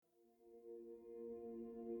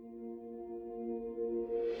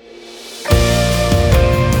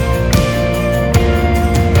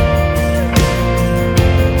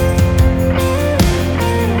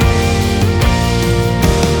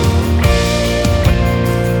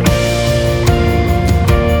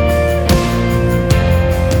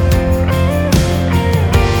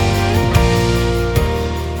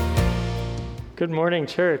morning,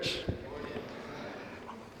 church.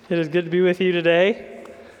 It is good to be with you today.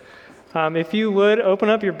 If you would, open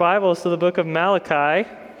up your Bibles to the book of Malachi.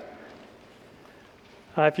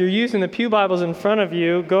 If you're using the pew Bibles in front of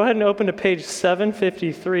you, go ahead and open to page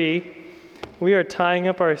 753. We are tying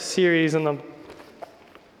up our series in the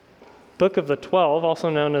book of the 12,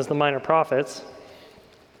 also known as the Minor Prophets.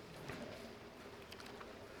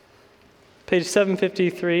 Page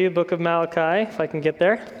 753, book of Malachi, if I can get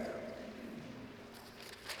there.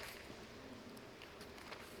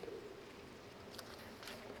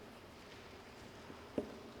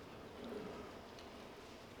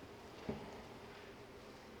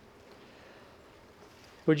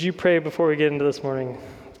 Would you pray before we get into this morning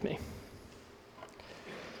with me?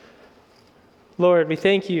 Lord, we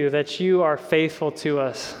thank you that you are faithful to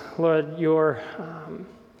us. Lord, your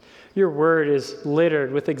word is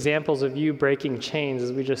littered with examples of you breaking chains,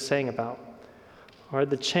 as we just sang about. Or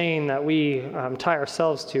the chain that we tie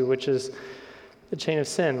ourselves to, which is the chain of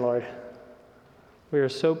sin, Lord. We are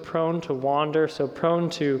so prone to wander, so prone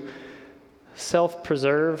to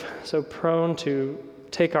self-preserve, so prone to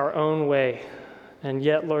take our own way. And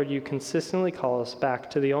yet, Lord, you consistently call us back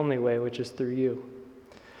to the only way, which is through you.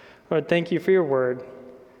 Lord, thank you for your word.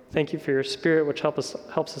 Thank you for your spirit, which helps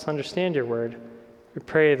us understand your word. We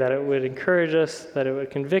pray that it would encourage us, that it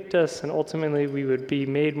would convict us, and ultimately we would be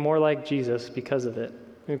made more like Jesus because of it.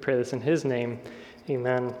 We pray this in his name.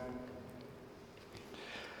 Amen.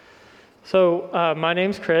 So, my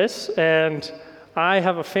name's Chris, and I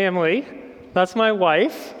have a family. That's my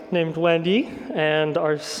wife, named Wendy, and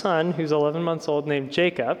our son, who's 11 months old, named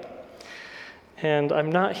Jacob. And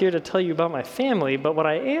I'm not here to tell you about my family, but what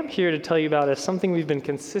I am here to tell you about is something we've been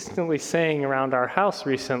consistently saying around our house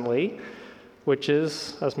recently, which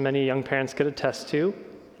is, as many young parents could attest to,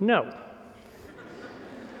 no.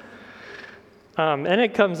 And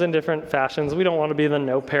it comes in different fashions. We don't want to be the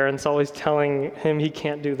no parents always telling him he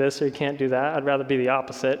can't do this or he can't do that. I'd rather be the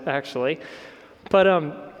opposite, actually.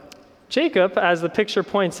 But Jacob, as the picture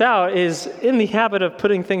points out, is in the habit of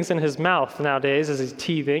putting things in his mouth nowadays as he's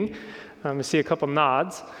teething. You see a couple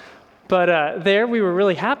nods. But there we were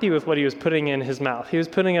really happy with what he was putting in his mouth. He was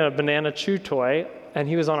putting in a banana chew toy, and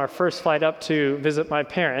he was on our first flight up to visit my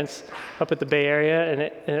parents up at the Bay Area, and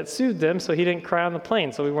it soothed him, so he didn't cry on the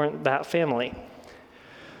plane, so we weren't that family.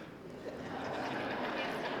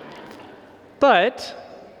 But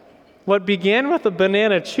what began with a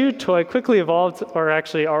banana chew toy quickly evolved, or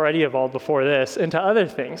actually already evolved before this, into other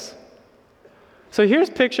things. So here's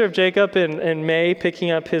a picture of Jacob in May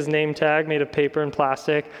picking up his name tag made of paper and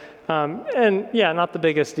plastic. And yeah, not the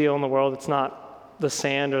biggest deal in the world. It's not the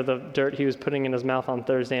sand or the dirt he was putting in his mouth on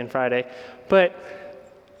Thursday and Friday. But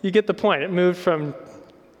you get the point. It moved from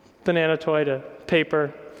banana toy to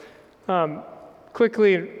paper.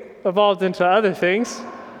 Quickly evolved into other things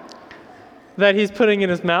that he's putting in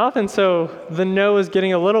his mouth, and so the no is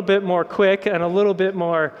getting a little bit more quick and a little bit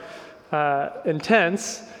more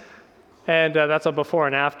intense, and that's a before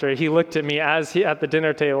and after. He looked at me as he, at the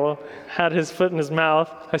dinner table, had his foot in his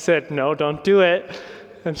mouth. I said, no, don't do it,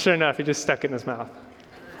 and sure enough, he just stuck it in his mouth.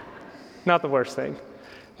 Not the worst thing.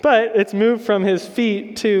 But it's moved from his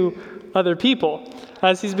feet to other people.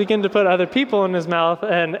 As he's begun to put other people in his mouth,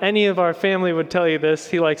 and any of our family would tell you this,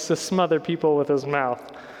 he likes to smother people with his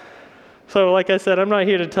mouth. So like I said, I'm not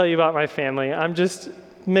here to tell you about my family. I'm just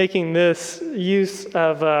making this use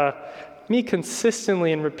of me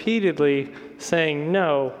consistently and repeatedly saying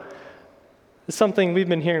no. It's something we've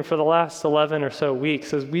been hearing for the last 11 or so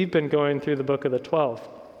weeks as we've been going through the book of the 12.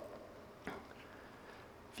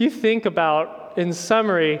 If you think about, in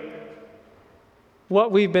summary,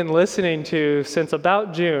 what we've been listening to since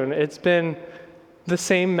about June, it's been the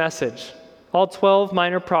same message. All 12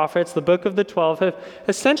 minor prophets, the book of the 12, have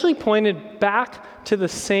essentially pointed back to the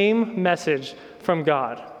same message from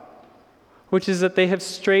God, which is that they have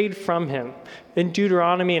strayed from him. In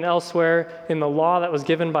Deuteronomy and elsewhere in the law that was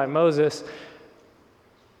given by Moses,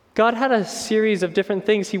 God had a series of different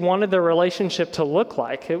things he wanted their relationship to look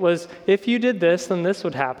like. It was, if you did this, then this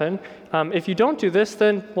would happen. If you don't do this,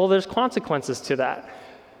 then, well, there's consequences to that.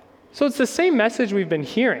 So it's the same message we've been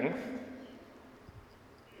hearing.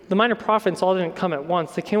 The minor prophets all didn't come at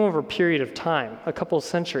once. They came over a period of time, a couple of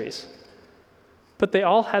centuries. But they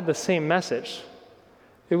all had the same message.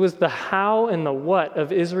 It was the how and the what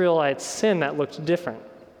of Israelites' sin that looked different.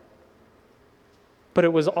 But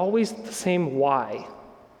it was always the same why.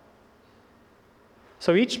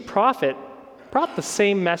 So each prophet brought the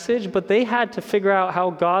same message, but they had to figure out how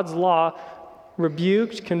God's law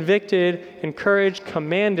rebuked, convicted, encouraged,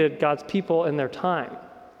 commanded God's people in their time.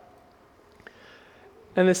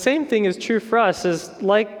 And the same thing is true for us, is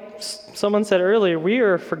like someone said earlier, we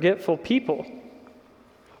are a forgetful people.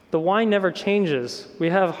 The why never changes. We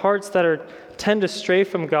have hearts that tend to stray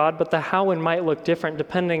from God, but the how and might look different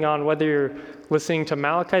depending on whether you're listening to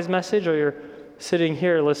Malachi's message or you're sitting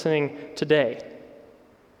here listening today.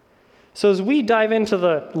 So as we dive into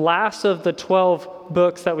the last of the 12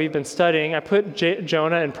 books that we've been studying, I put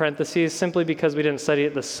Jonah in parentheses simply because we didn't study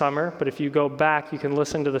it this summer, but if you go back, you can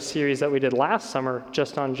listen to the series that we did last summer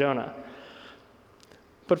just on Jonah.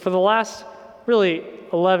 But for the last, really,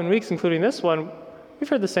 11 weeks, including this one, we've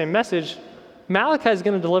heard the same message. Malachi is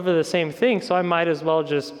going to deliver the same thing, so I might as well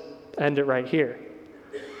just end it right here.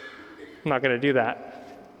 I'm not going to do that.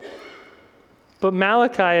 But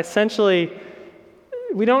Malachi, essentially,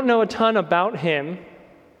 we don't know a ton about him.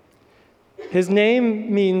 His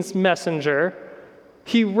name means messenger.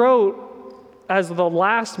 He wrote as the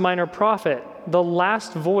last minor prophet, the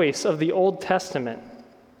last voice of the Old Testament.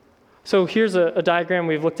 So here's a diagram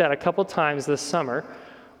we've looked at a couple times this summer,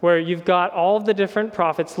 where you've got all of the different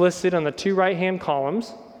prophets listed on the two right-hand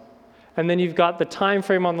columns, and then you've got the time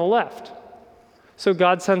frame on the left. So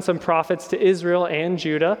God sent some prophets to Israel and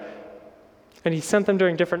Judah, and he sent them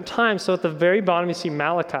during different times. So at the very bottom, you see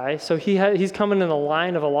Malachi. So he's coming in the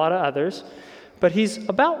line of a lot of others. But he's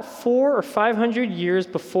about 400 or 500 years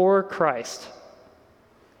before Christ.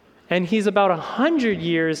 And he's about 100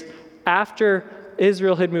 years after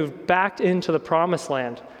Israel had moved back into the Promised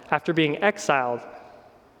Land after being exiled.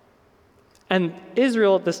 And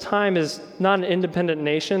Israel at this time is not an independent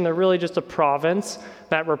nation. They're really just a province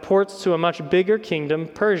that reports to a much bigger kingdom,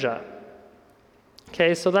 Persia.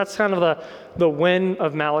 Okay, so that's kind of the when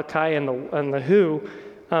of Malachi and the who.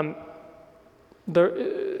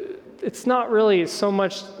 It's not really so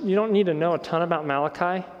much, you don't need to know a ton about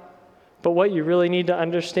Malachi, but what you really need to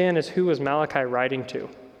understand is who was Malachi writing to?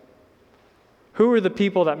 Who were the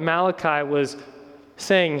people that Malachi was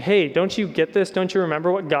saying, hey, don't you get this? Don't you remember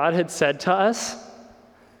what God had said to us?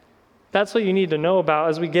 That's what you need to know about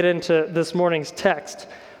as we get into this morning's text.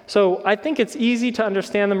 So I think it's easy to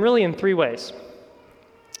understand them really in three ways.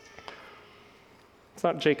 It's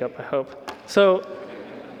not Jacob, I hope. So,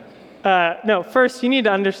 first, you need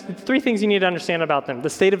to understand three things you need to understand about them. The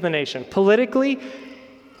state of the nation. Politically,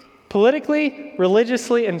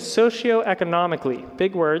 religiously, and socioeconomically.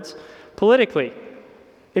 Big words. Politically.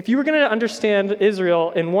 If you were going to understand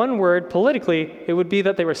Israel in one word, politically, it would be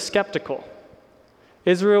that they were skeptical.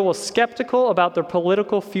 Israel was skeptical about their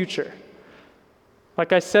political future.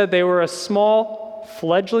 Like I said, they were a small,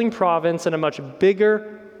 fledgling province in a much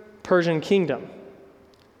bigger Persian kingdom.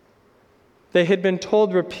 They had been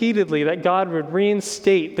told repeatedly that God would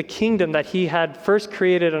reinstate the kingdom that he had first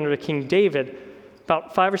created under King David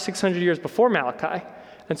about 500 or 600 years before Malachi.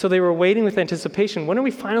 And so they were waiting with anticipation. When are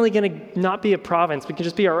we finally going to not be a province? We can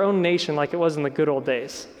just be our own nation like it was in the good old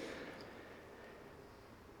days.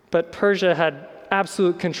 But Persia had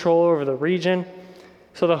absolute control over the region.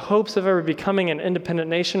 So the hopes of ever becoming an independent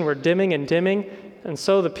nation were dimming and dimming. And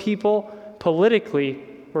so the people politically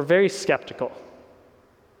were very skeptical.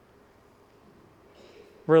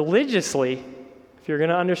 Religiously, if you're going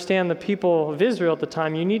to understand the people of Israel at the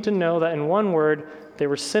time, you need to know that in one word, they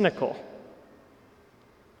were cynical.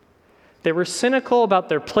 They were cynical about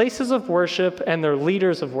their places of worship and their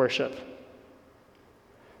leaders of worship.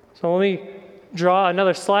 So let me draw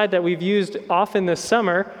another slide that we've used often this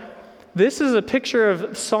summer. This is a picture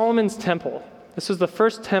of Solomon's temple. This was the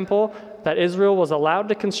first temple that Israel was allowed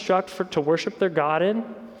to construct to worship their God in.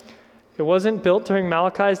 It wasn't built during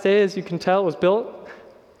Malachi's day, as you can tell. It was built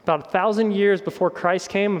about 1,000 years before Christ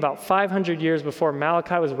came, about 500 years before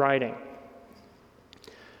Malachi was writing.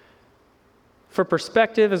 For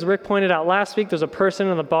perspective, as Rick pointed out last week, there's a person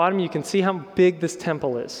on the bottom. You can see how big this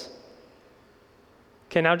temple is.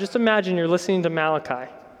 Okay, now just imagine you're listening to Malachi.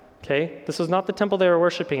 Okay, this was not the temple they were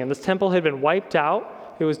worshiping in. This temple had been wiped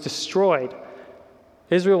out. It was destroyed.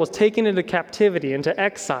 Israel was taken into captivity, into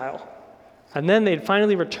exile. And then they'd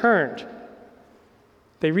finally returned.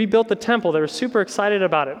 They rebuilt the temple. They were super excited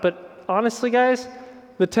about it. But honestly, guys,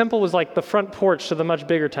 the temple was like the front porch to the much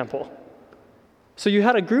bigger temple. So you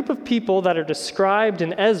had a group of people that are described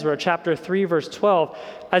in Ezra chapter 3, verse 12,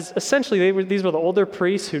 as essentially these were the older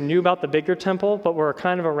priests who knew about the bigger temple, but were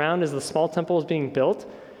kind of around as the small temple was being built.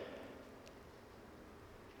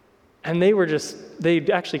 And they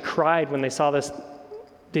actually cried when they saw this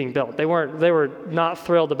being built. They were not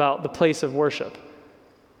thrilled about the place of worship.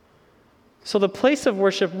 So the place of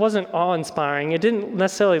worship wasn't awe-inspiring. It didn't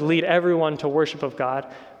necessarily lead everyone to worship of God.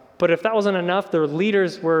 But if that wasn't enough, their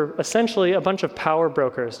leaders were essentially a bunch of power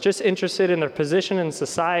brokers, just interested in their position in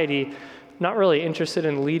society, not really interested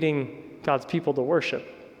in leading God's people to worship.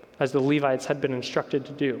 as the Levites had been instructed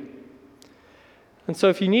to do. And so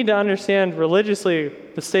if you need to understand religiously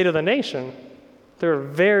the state of the nation, they're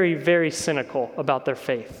very, very cynical about their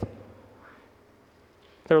faith.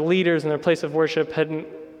 Their leaders and their place of worship had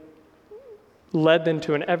led them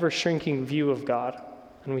to an ever-shrinking view of God.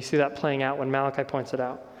 And we see that playing out when Malachi points it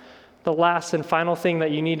out. The last and final thing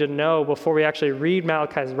that you need to know before we actually read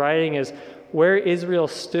Malachi's writing is where Israel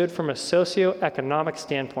stood from a socioeconomic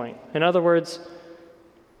standpoint. In other words,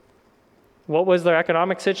 what was their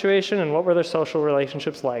economic situation and what were their social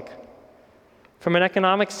relationships like? From an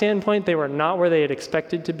economic standpoint, they were not where they had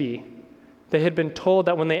expected to be. They had been told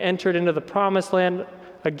that when they entered into the promised land,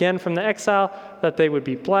 again from the exile, that they would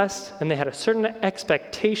be blessed, and they had a certain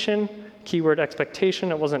expectation, keyword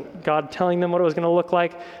expectation. It wasn't God telling them what it was going to look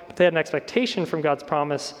like, but they had an expectation from God's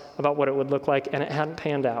promise about what it would look like, and it hadn't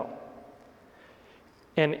panned out.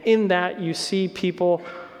 And in that, you see people,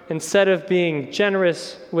 instead of being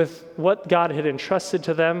generous with what God had entrusted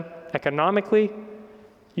to them economically,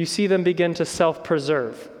 you see them begin to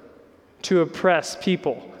self-preserve, to oppress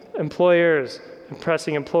people, employers,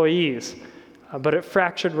 oppressing employees. But it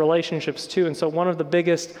fractured relationships too. And so one of the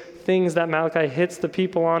biggest things that Malachi hits the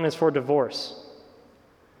people on is for divorce.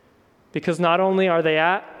 Because not only are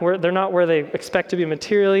they're not where they expect to be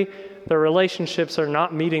materially, their relationships are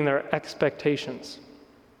not meeting their expectations.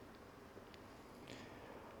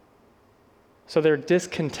 So they're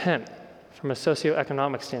discontent from a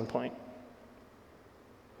socioeconomic standpoint.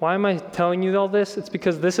 Why am I telling you all this? It's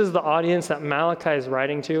because this is the audience that Malachi is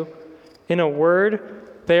writing to. In a word,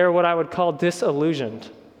 they are what I would call disillusioned.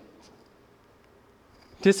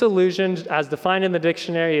 Disillusioned, as defined in the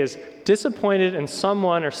dictionary, is disappointed in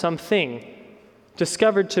someone or something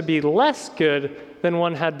discovered to be less good than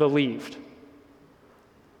one had believed.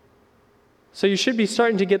 So you should be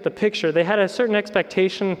starting to get the picture. They had a certain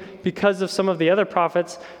expectation because of some of the other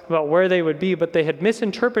prophets about where they would be, but they had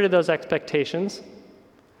misinterpreted those expectations.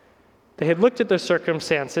 They had looked at their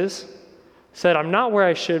circumstances, said, I'm not where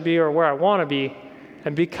I should be or where I want to be,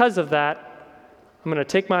 and because of that, I'm going to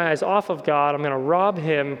take my eyes off of God. I'm going to rob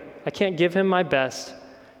him. I can't give him my best.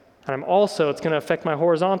 And it's going to affect my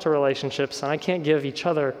horizontal relationships, and I can't give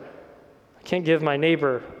my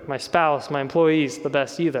neighbor, my spouse, my employees the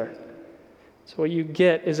best either. So what you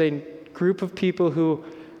get is a group of people who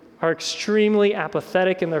are extremely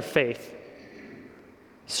apathetic in their faith.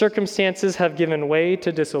 Circumstances have given way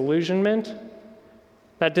to disillusionment.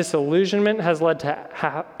 That disillusionment has led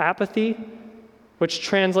to apathy, which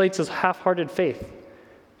translates as half-hearted faith.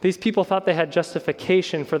 These people thought they had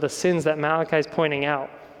justification for the sins that Malachi is pointing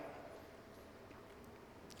out.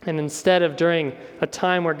 And instead of during a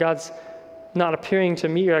time where God's not appearing to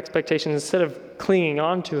meet your expectations, instead of clinging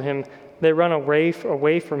on to him, they run away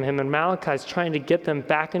from him. And Malachi is trying to get them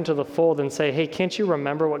back into the fold and say, hey, can't you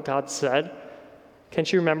remember what God said?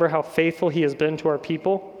 Can't you remember how faithful he has been to our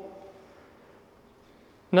people?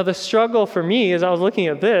 Now, the struggle for me as I was looking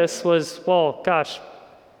at this was, well, gosh,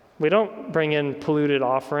 we don't bring in polluted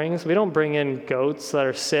offerings. We don't bring in goats that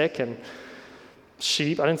are sick and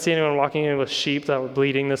sheep. I didn't see anyone walking in with sheep that were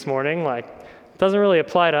bleeding this morning. It doesn't really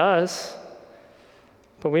apply to us.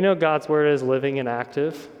 But we know God's word is living and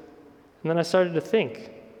active. And then I started to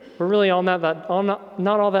think, we're really not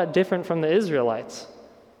all that different from the Israelites.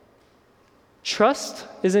 Trust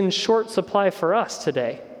is in short supply for us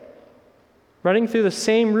today. Running through the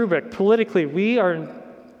same rubric, politically, we are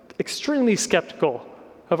extremely skeptical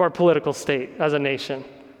of our political state as a nation.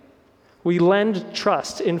 We lend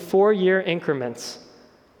trust in 4-year increments,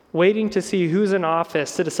 waiting to see who's in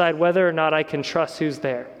office to decide whether or not I can trust who's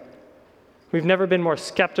there. We've never been more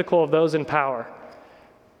skeptical of those in power.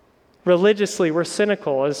 Religiously, we're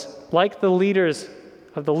cynical, as like the leaders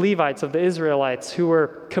of the Levites, of the Israelites, who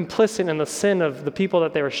were complicit in the sin of the people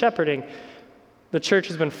that they were shepherding. The church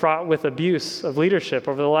has been fraught with abuse of leadership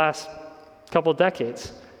over the last couple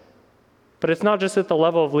decades. But it's not just at the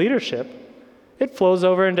level of leadership. It flows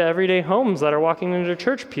over into everyday homes that are walking into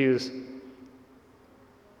church pews.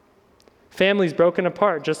 Families broken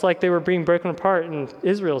apart, just like they were being broken apart in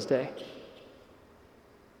Israel's day.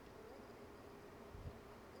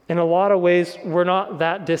 In a lot of ways, we're not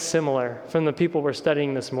that dissimilar from the people we're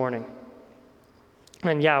studying this morning.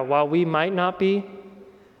 And yeah, while we might not be,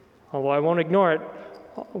 although I won't ignore it,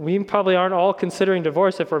 we probably aren't all considering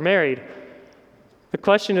divorce if we're married. The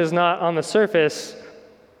question is not on the surface,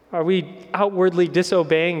 are we outwardly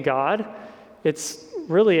disobeying God? It's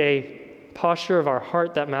really a posture of our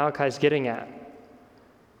heart that Malachi is getting at.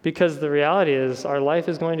 Because the reality is our life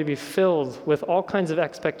is going to be filled with all kinds of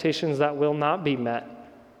expectations that will not be met.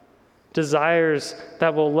 Desires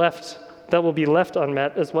that will be left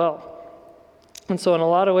unmet as well. And so in a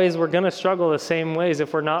lot of ways, we're going to struggle the same ways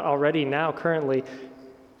if we're not already now, currently,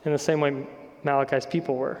 in the same way Malachi's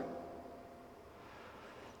people were.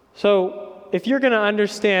 So if you're going to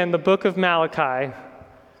understand the book of Malachi,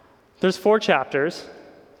 there's 4 chapters.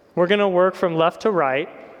 We're going to work from left to right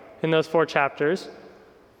in those 4 chapters.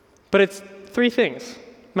 But it's 3 things.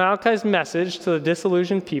 Malachi's message to the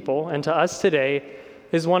disillusioned people and to us today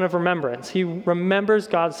is one of remembrance. He remembers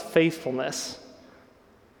God's faithfulness.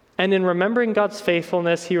 And in remembering God's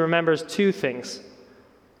faithfulness, he remembers 2 things.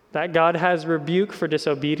 That God has rebuke for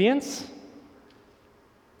disobedience,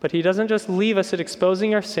 but he doesn't just leave us at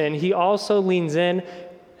exposing our sin. He also leans in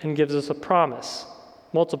and gives us a promise,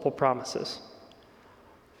 multiple promises.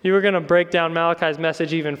 If you were going to break down Malachi's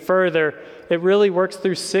message even further, it really works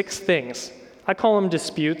through 6 things. I call them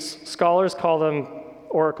disputes. Scholars call them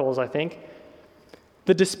oracles, I think.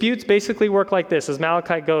 The disputes basically work like this, as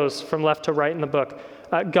Malachi goes from left to right in the book.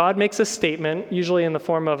 God makes a statement, usually in the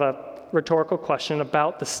form of a rhetorical question,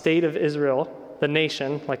 about the state of Israel, the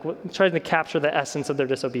nation, like trying to capture the essence of their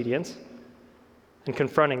disobedience and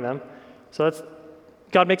confronting them. So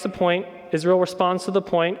God makes a point, Israel responds to the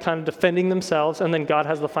point, kind of defending themselves, and then God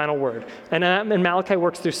has the final word. And Malachi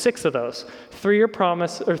works through 6 of those. 3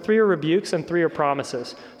 are rebukes and 3 are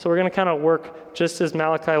promises. So we're going to kind of work just as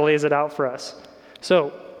Malachi lays it out for us.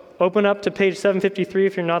 So open up to page 753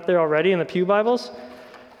 if you're not there already in the Pew Bibles.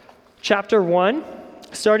 Chapter 1,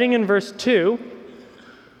 starting in verse 2,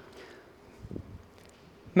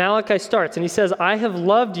 Malachi starts, and he says, I have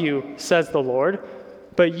loved you, says the Lord,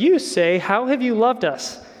 but you say, how have you loved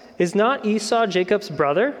us? Is not Esau Jacob's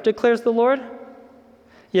brother, declares the Lord?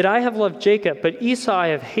 Yet I have loved Jacob, but Esau I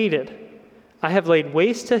have hated. I have laid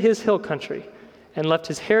waste to his hill country, and left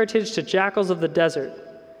his heritage to jackals of the desert.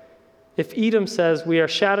 If Edom says, we are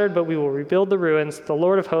shattered, but we will rebuild the ruins, the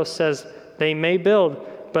Lord of hosts says, they may build,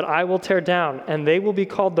 but I will tear down, and they will be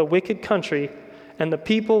called the wicked country, and the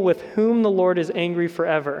people with whom the Lord is angry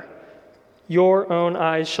forever. Your own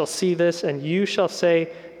eyes shall see this, and you shall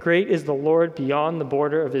say, great is the Lord beyond the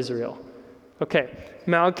border of Israel. Okay,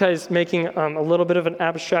 Malachi is making a little bit of an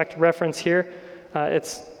abstract reference here.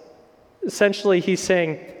 It's essentially he's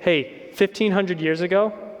saying, hey, 1,500 years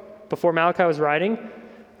ago, before Malachi was writing,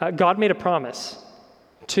 God made a promise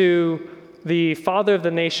to the father of the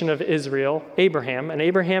nation of Israel, Abraham, and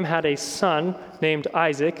Abraham had a son named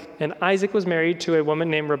Isaac, and Isaac was married to a woman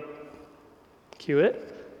named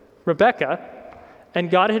Rebekah, and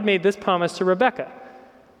God had made this promise to Rebekah.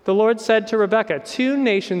 The Lord said to Rebekah, 2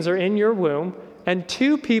 nations are in your womb, and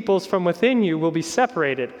 2 peoples from within you will be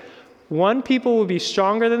separated. One people will be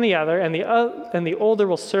stronger than the other, and the older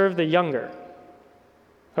will serve the younger.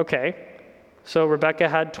 Okay. So Rebekah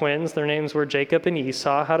had twins. Their names were Jacob and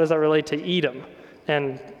Esau. How does that relate to Edom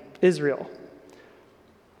and Israel?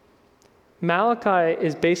 Malachi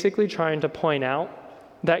is basically trying to point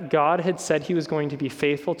out that God had said he was going to be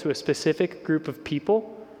faithful to a specific group of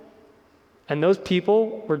people, and those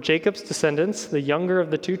people were Jacob's descendants, the younger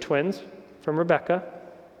of the 2 twins from Rebekah.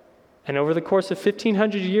 And over the course of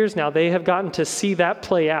 1,500 years now, they have gotten to see that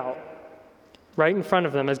play out right in front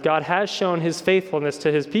of them as God has shown his faithfulness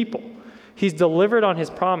to his people. He's delivered on his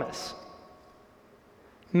promise.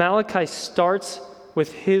 Malachi starts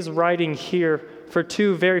with his writing here for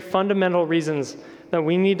 2 very fundamental reasons that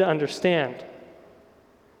we need to understand.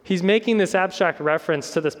 He's making this abstract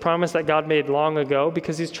reference to this promise that God made long ago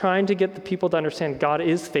because he's trying to get the people to understand God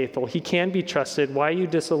is faithful. He can be trusted. Why are you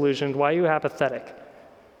disillusioned? Why are you apathetic?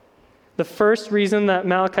 The first reason that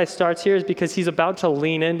Malachi starts here is because he's about to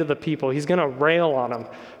lean into the people. He's going to rail on them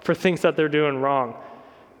for things that they're doing wrong.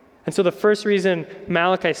 And so the first reason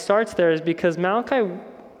Malachi starts there is because Malachi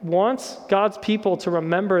wants God's people to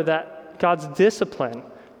remember that God's discipline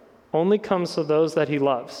only comes to those that he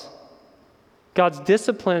loves. God's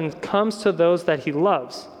discipline comes to those that he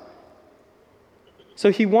loves.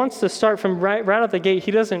 So he wants to start from right out the gate.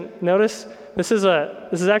 He doesn't notice this is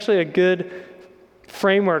actually a good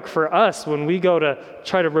framework for us when we go to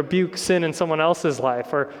try to rebuke sin in someone else's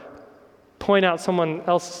life or point out someone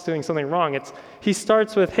else is doing something wrong. He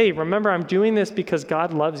starts with, hey, remember, I'm doing this because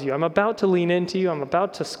God loves you. I'm about to lean into you. I'm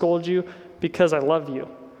about to scold you because I love you.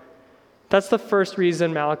 That's the first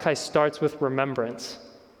reason Malachi starts with remembrance.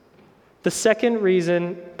 The second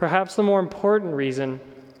reason, perhaps the more important reason,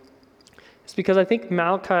 is because I think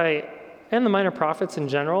Malachi and the minor prophets in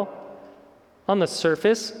general, on the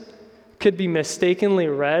surface, could be mistakenly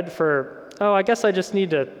read for, I guess I just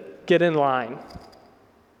need to get in line.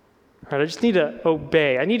 Right, I just need to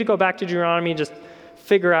obey. I need to go back to Deuteronomy, just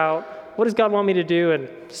figure out what does God want me to do and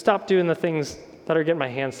stop doing the things that are getting my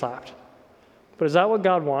hand slapped. But is that what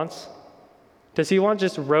God wants? Does he want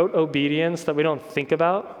just rote obedience that we don't think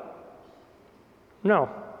about? No.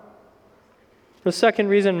 The second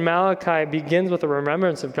reason Malachi begins with a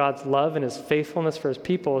remembrance of God's love and his faithfulness for his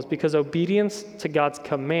people is because obedience to God's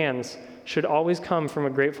commands should always come from a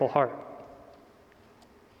grateful heart.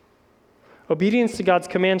 Obedience to God's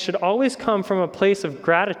commands should always come from a place of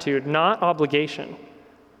gratitude, not obligation.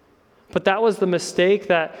 But that was the mistake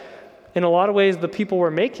that, in a lot of ways, the people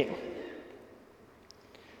were making.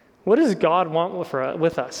 What does God want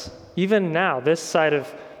with us? Even now, this side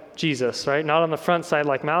of Jesus, right? Not on the front side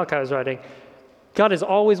like Malachi was writing. God has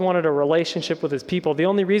always wanted a relationship with his people. The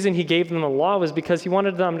only reason he gave them the law was because he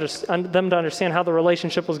wanted them to understand how the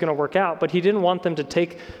relationship was going to work out. But he didn't want them to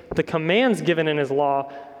take the commands given in his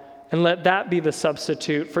law and let that be the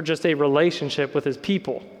substitute for just a relationship with his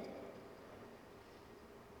people.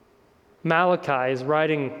 Malachi is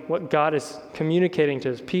writing what God is communicating to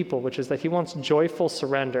his people, which is that he wants joyful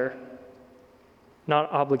surrender,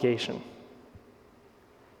 not obligation.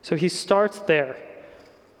 So he starts there.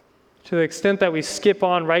 To the extent that we skip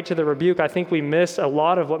on right to the rebuke, I think we miss a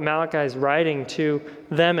lot of what Malachi is writing to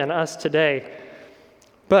them and us today.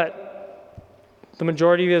 But the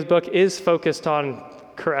majority of his book is focused on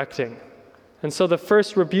correcting. And so the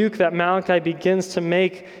first rebuke that Malachi begins to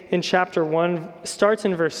make in chapter 1 starts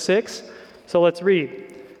in verse 6. So let's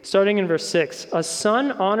read. Starting in verse 6, "A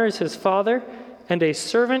son honors his father, and a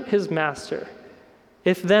servant his master.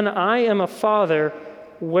 If then I am a father,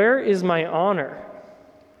 where is my honor?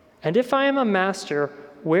 And if I am a master,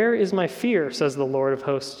 where is my fear, says the Lord of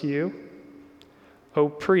hosts to you? O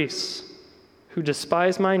priests, who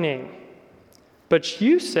despise my name. But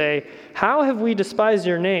you say, how have we despised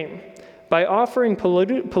your name? By offering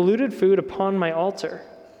polluted food upon my altar.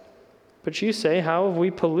 But you say, how have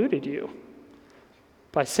we polluted you?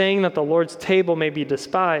 By saying that the Lord's table may be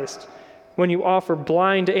despised. When you offer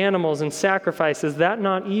blind animals in sacrifice, is that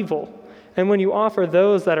not evil? And when you offer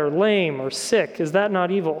those that are lame or sick, is that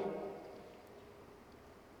not evil?"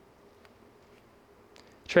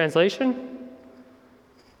 Translation?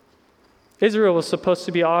 Israel was supposed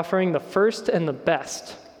to be offering the first and the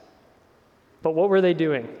best. But what were they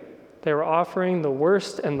doing? They were offering the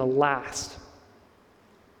worst and the last.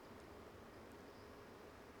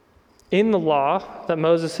 In the law that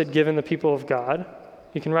Moses had given the people of God,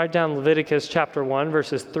 you can write down Leviticus chapter 1,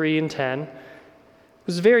 verses 3 and 10. It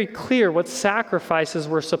was very clear what sacrifices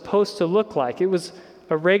were supposed to look like. It was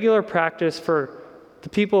a regular practice for the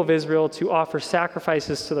people of Israel to offer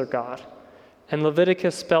sacrifices to their God. And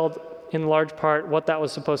Leviticus spelled in large part what that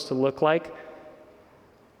was supposed to look like.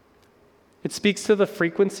 It speaks to the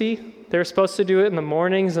frequency. They were supposed to do it in the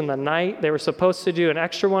mornings and the night. They were supposed to do an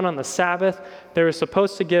extra one on the Sabbath. They were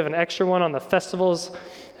supposed to give an extra one on the festivals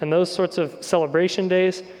and those sorts of celebration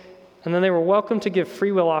days. And then they were welcome to give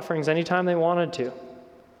free will offerings anytime they wanted to.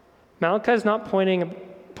 Malachi is not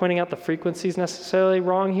pointing out the frequencies necessarily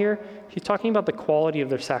wrong here. He's talking about the quality of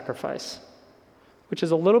their sacrifice, which is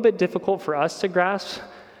a little bit difficult for us to grasp,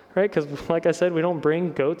 right? Because like I said, we don't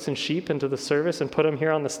bring goats and sheep into the service and put them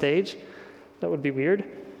here on the stage. That would be weird.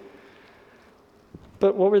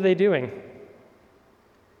 But what were they doing?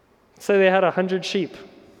 Say they had 100 sheep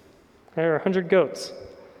or 100 goats.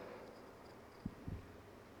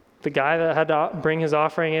 The guy that had to bring his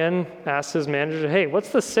offering in asked his manager, hey, what's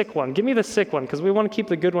the sick one? Give me the sick one, because we want to keep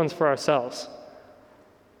the good ones for ourselves.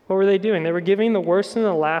 What were they doing? They were giving the worst and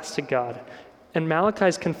the last to God. And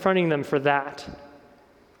Malachi's confronting them for that.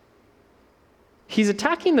 He's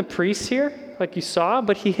attacking the priests here, like you saw,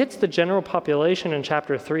 but he hits the general population in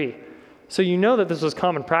chapter 3. So you know that this was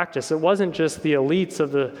common practice. It wasn't just the elites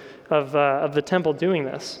of the temple doing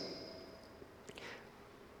this.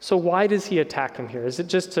 So why does he attack them here? Is it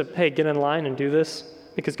just to, hey, get in line and do this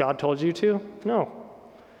because God told you to? No.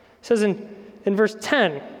 It says in verse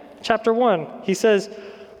 10, chapter 1, he says,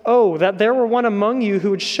 oh, that there were one among you who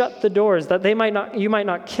would shut the doors, that you might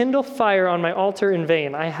not kindle fire on my altar in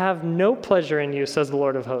vain. I have no pleasure in you, says the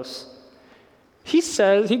Lord of hosts. He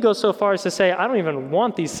goes so far as to say, I don't even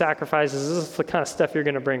want these sacrifices. This is the kind of stuff you're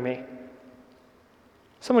going to bring me.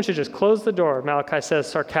 Someone should just close the door, Malachi says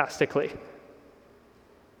sarcastically.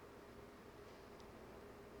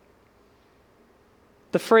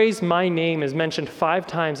 The phrase, my name, is mentioned 5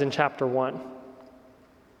 times in chapter 1.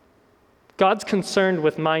 God's concerned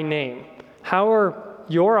with my name. How are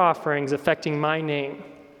your offerings affecting my name?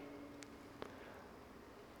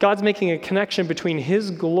 God's making a connection between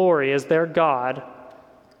his glory as their God,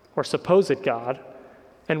 or supposed God,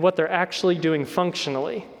 and what they're actually doing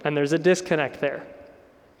functionally. And there's a disconnect there,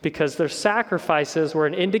 because their sacrifices were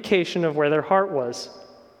an indication of where their heart was.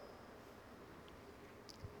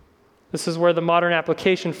 This is where the modern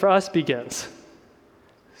application for us begins.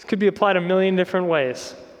 This could be applied a million different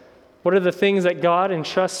ways. What are the things that God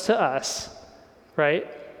entrusts to us, right?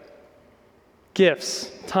 Gifts,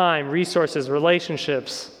 time, resources,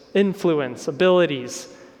 relationships, influence,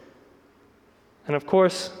 abilities, and of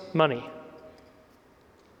course, money.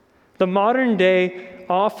 The modern day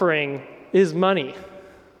offering is money.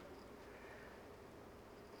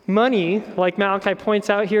 Money, like Malachi points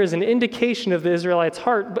out here, is an indication of the Israelites'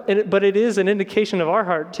 heart, but it is an indication of our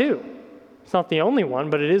heart too. It's not the only one,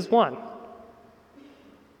 but it is one.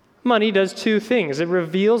 Money does two things. It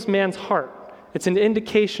reveals man's heart. It's an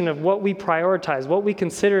indication of what we prioritize, what we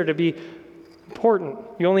consider to be important.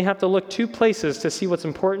 You only have to look two places to see what's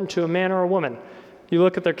important to a man or a woman. You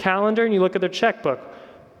look at their calendar and you look at their checkbook.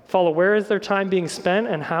 Follow where is their time being spent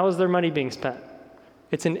and how is their money being spent.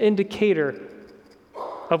 It's an indicator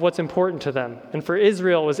of what's important to them. And for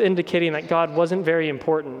Israel, it was indicating that God wasn't very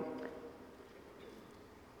important.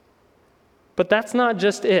 But that's not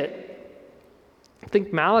just it. I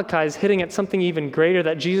think Malachi is hitting at something even greater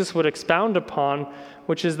that Jesus would expound upon,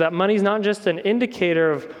 which is that money's not just an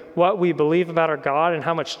indicator of what we believe about our God and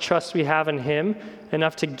how much trust we have in Him,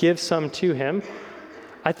 enough to give some to Him.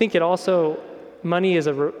 I think it also, money is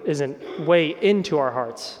a way into our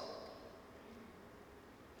hearts.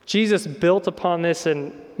 Jesus built upon this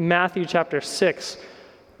in Matthew chapter 6,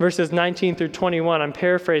 verses 19 through 21. I'm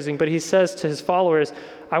paraphrasing, but he says to his followers,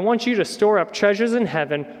 I want you to store up treasures in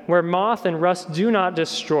heaven where moth and rust do not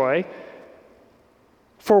destroy.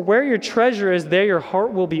 For where your treasure is, there your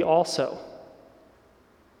heart will be also.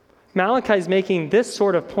 Malachi is making this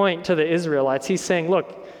sort of point to the Israelites. He's saying,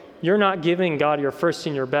 look, you're not giving God your first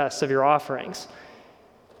and your best of your offerings.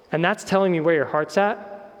 And that's telling me where your heart's at.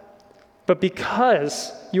 But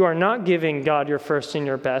because you are not giving God your first and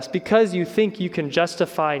your best, because you think you can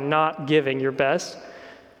justify not giving your best,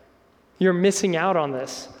 you're missing out on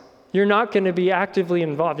this. You're not going to be actively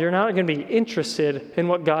involved. You're not going to be interested in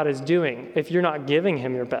what God is doing if you're not giving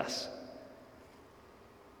Him your best.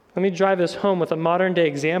 Let me drive this home with a modern day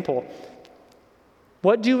example.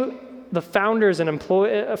 What do the founders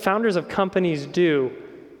of companies do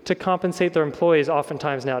to compensate their employees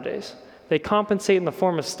oftentimes nowadays? They compensate in the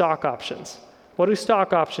form of stock options. What do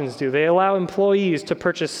stock options do? They allow employees to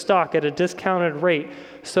purchase stock at a discounted rate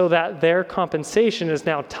so that their compensation is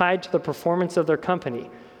now tied to the performance of their company.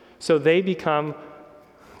 So they become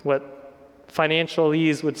what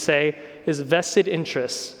financialese would say is vested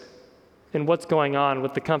interests in what's going on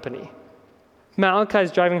with the company. Malachi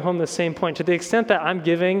is driving home the same point. To the extent that I'm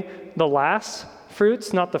giving the last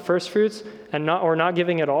fruits, not the first fruits, or not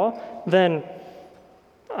giving at all, then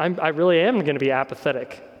I really am going to be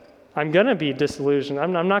apathetic. I'm going to be disillusioned.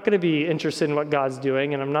 I'm not going to be interested in what God's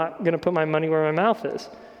doing, and I'm not going to put my money where my mouth is.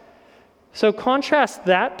 So contrast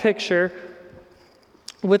that picture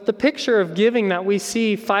with the picture of giving that we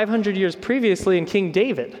see 500 years previously in King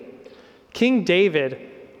David. King David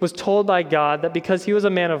was told by God that because he was a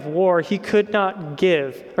man of war, he could not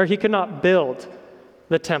build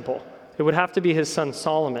the temple. It would have to be his son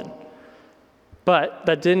Solomon. But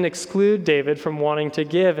that didn't exclude David from wanting to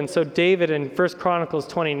give. And so David in 1 Chronicles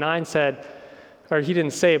 29 said, or he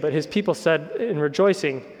didn't say, but his people said in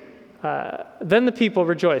rejoicing, then the people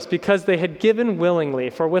rejoiced because they had given willingly,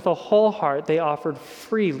 for with a whole heart they offered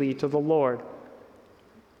freely to the Lord.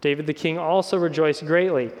 David the king also rejoiced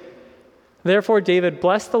greatly. Therefore David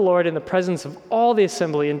blessed the Lord in the presence of all the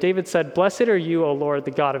assembly, and David said, Blessed are you, O Lord,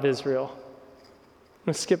 the God of Israel. I'm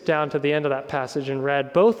going to skip down to the end of that passage and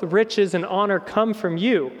read, Both riches and honor come from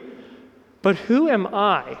you, but who am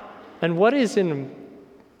I, and what is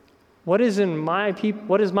my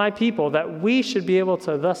people that we should be able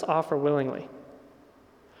to thus offer willingly?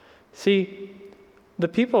 See, the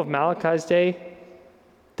people of Malachi's day,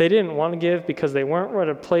 they didn't want to give because they weren't at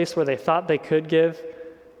a place where they thought they could give,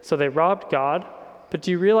 so they robbed God. But do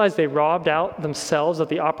you realize they robbed out themselves of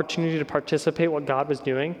the opportunity to participate what God was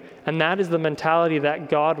doing? And that is the mentality that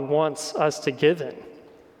God wants us to give in.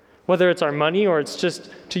 Whether it's our money or it's just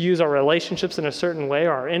to use our relationships in a certain way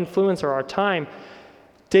or our influence or our time,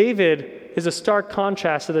 David is a stark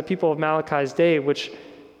contrast to the people of Malachi's day, which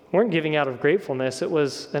weren't giving out of gratefulness. It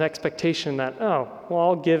was an expectation that,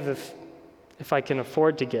 I'll give if I can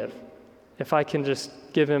afford to give, if I can just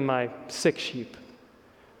give him my sick sheep.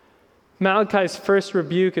 Malachi's first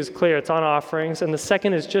rebuke is clear. It's on offerings. And the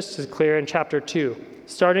second is just as clear in chapter 2.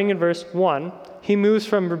 Starting in verse 1, he moves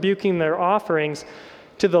from rebuking their offerings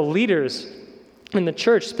to the leaders in the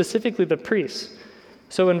church, specifically the priests.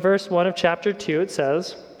 So in verse 1 of chapter 2, it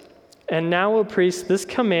says, And now, O priests, this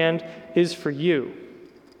command is for you.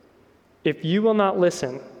 If you will not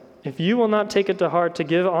listen, If you will not take it to heart to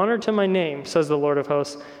give honor to my name, says the Lord of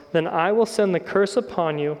hosts, then I will send the curse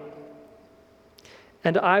upon you,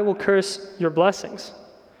 and I will curse your blessings.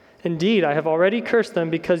 Indeed, I have already cursed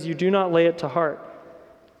them because you do not lay it to heart.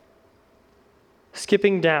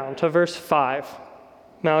 Skipping down to verse 5,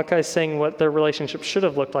 Malachi is saying what their relationship should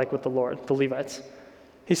have looked like with the Lord, the Levites.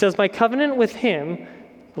 He says, my covenant with him,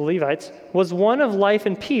 the Levites, was one of life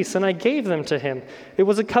and peace, and I gave them to him. It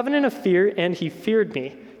was a covenant of fear, and he feared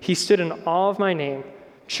me. He stood in awe of my name.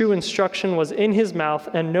 True instruction was in his mouth,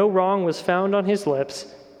 and no wrong was found on his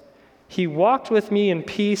lips. He walked with me in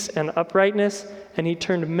peace and uprightness, and he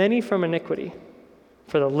turned many from iniquity.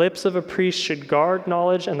 For the lips of a priest should guard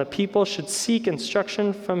knowledge, and the people should seek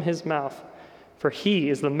instruction from his mouth. For he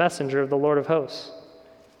is the messenger of the Lord of hosts.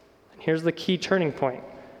 And here's the key turning point.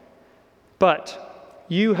 But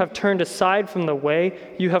you have turned aside from the way.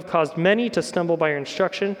 You have caused many to stumble by your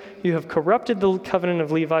instruction. You have corrupted the covenant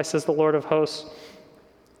of Levi, says the Lord of hosts.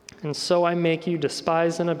 And so I make you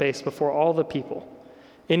despised and abased before all the people,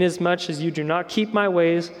 inasmuch as you do not keep my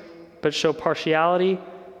ways, but show partiality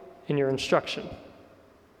in your instruction.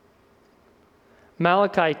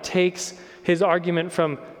 Malachi takes his argument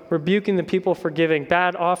from rebuking the people for giving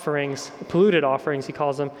bad offerings, polluted offerings he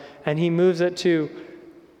calls them, and he moves it to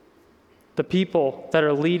the people that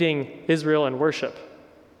are leading Israel in worship.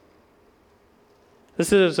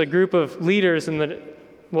 This is a group of leaders in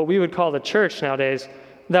what we would call the church nowadays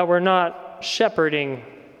that were not shepherding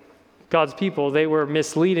God's people. They were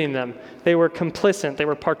misleading them. They were complicit. They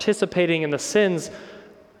were participating in the sins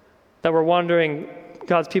that were wandering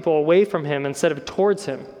God's people away from him instead of towards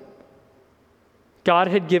him. God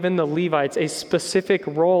had given the Levites a specific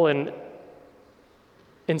role in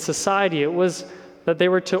society. It was that they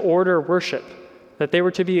were to order worship, that they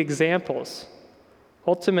were to be examples.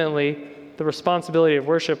 Ultimately, the responsibility of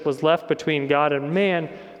worship was left between God and man,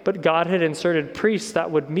 but God had inserted priests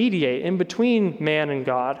that would mediate in between man and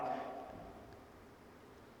God.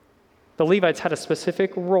 The Levites had a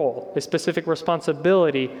specific role, a specific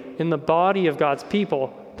responsibility in the body of God's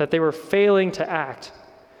people that they were failing to act.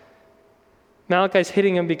 Malachi's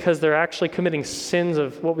hitting them because they're actually committing sins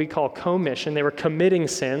of what we call commission. They were committing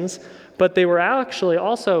sins, but they were actually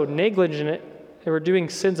also negligent. They were doing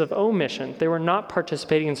sins of omission. They were not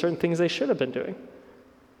participating in certain things they should have been doing.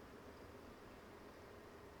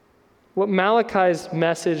 What Malachi's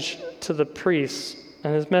message to the priests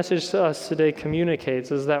and his message to us today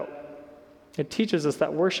communicates is that it teaches us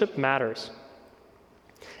that worship matters.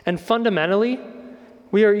 And fundamentally,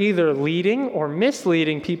 we are either leading or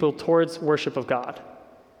misleading people towards worship of God.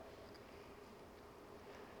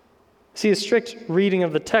 See, a strict reading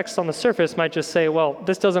of the text on the surface might just say, well,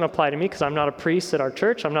 this doesn't apply to me because I'm not a priest at our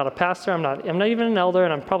church, I'm not a pastor, I'm not even an elder,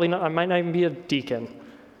 and I might not even be a deacon.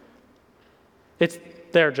 It's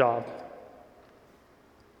their job.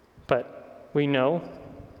 But we know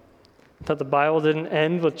that the Bible didn't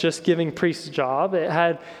end with just giving priests a job. It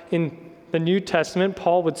had, in the New Testament,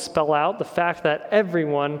 Paul would spell out the fact that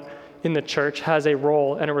everyone in the church has a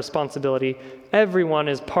role and a responsibility. Everyone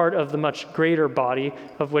is part of the much greater body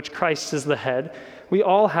of which Christ is the head. We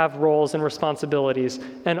all have roles and responsibilities,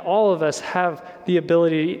 and all of us have the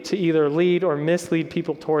ability to either lead or mislead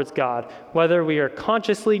people towards God, whether we are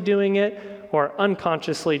consciously doing it or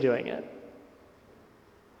unconsciously doing it.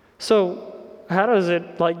 So how does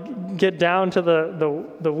it get down to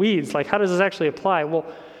the weeds? How does this actually apply? Well,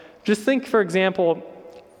 just think, for example,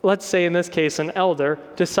 let's say in this case an elder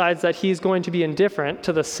decides that he's going to be indifferent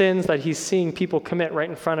to the sins that he's seeing people commit right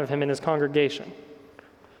in front of him in his congregation.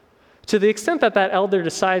 To the extent that that elder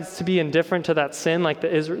decides to be indifferent to that sin, like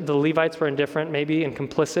the Levites were indifferent maybe and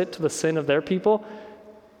complicit to the sin of their people,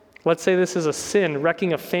 let's say this is a sin,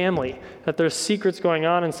 wrecking a family, that there's secrets going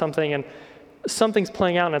on in something and something's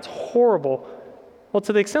playing out and it's horrible. Well,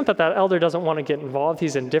 to the extent that that elder doesn't want to get involved,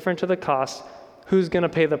 he's indifferent to the cost, who's going to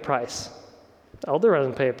pay the price? The elder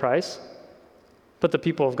doesn't pay a price, but the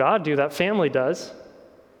people of God do, that family does.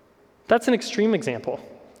 That's an extreme example.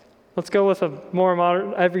 Let's go with a more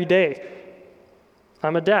modern, everyday.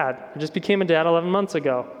 I'm a dad. I just became a dad 11 months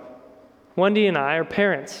ago. Wendy and I are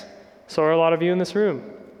parents. So are a lot of you in this room.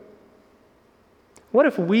 What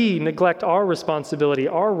if we neglect our responsibility,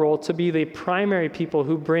 our role, to be the primary people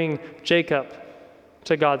who bring Jacob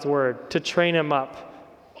to God's word, to train him up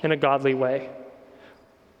in a godly way?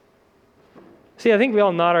 See, I think we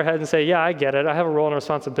all nod our heads and say, yeah, I get it. I have a role and a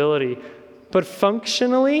responsibility. But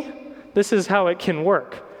functionally, this is how it can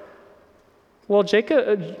work. Well,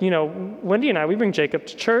 Jacob, Wendy and I, we bring Jacob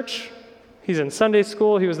to church. He's in Sunday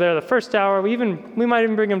school. He was there the first hour. We might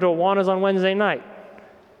even bring him to Awana's on Wednesday night.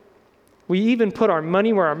 We even put our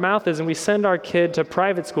money where our mouth is, and we send our kid to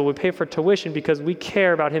private school. We pay for tuition because we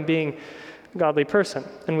care about him being a godly person.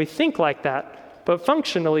 And we think like that. But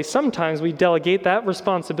functionally, sometimes we delegate that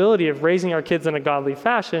responsibility of raising our kids in a godly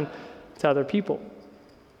fashion to other people.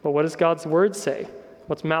 But what does God's word say?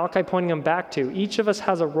 What's Malachi pointing them back to? Each of us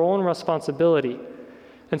has a role and responsibility.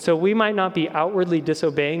 And so we might not be outwardly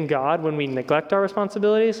disobeying God when we neglect our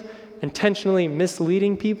responsibilities, intentionally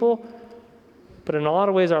misleading people, but in a lot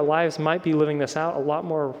of ways our lives might be living this out a lot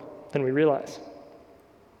more than we realize.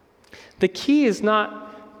 The key is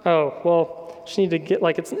not, just need to get,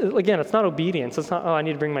 it's not obedience. It's not, I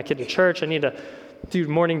need to bring my kid to church. I need to do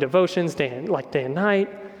morning devotions day and night.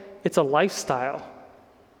 It's a lifestyle.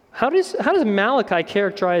 How does Malachi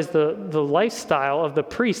characterize the lifestyle of the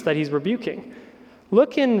priest that he's rebuking?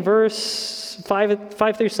 Look in verse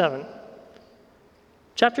 5 through 7.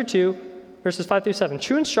 Chapter 2, verses 5 through 7.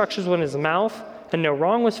 True instructions were in his mouth, and no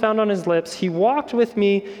wrong was found on his lips. He walked with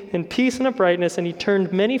me in peace and uprightness, and he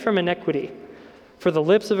turned many from iniquity. For the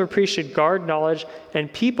lips of a priest should guard knowledge,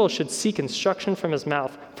 and people should seek instruction from his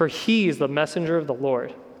mouth, for he is the messenger of the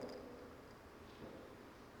Lord.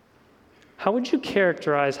 How would you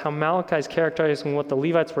characterize how Malachi is characterizing what the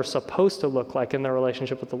Levites were supposed to look like in their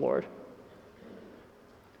relationship with the Lord?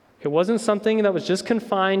 It wasn't something that was just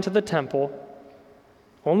confined to the temple,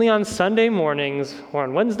 only on Sunday mornings or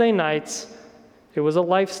on Wednesday nights. It was a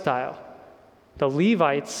lifestyle. The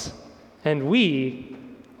Levites and we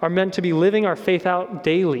are meant to be living our faith out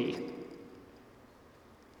daily.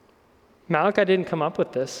 Malachi didn't come up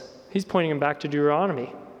with this. He's pointing him back to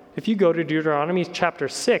Deuteronomy. If you go to Deuteronomy chapter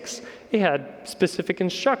 6, it had specific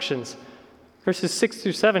instructions. Verses 6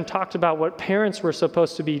 through 7 talked about what parents were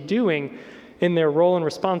supposed to be doing in their role and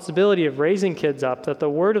responsibility of raising kids up, that the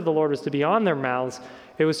word of the Lord was to be on their mouths.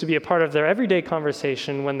 It was to be a part of their everyday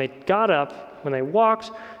conversation when they got up, when they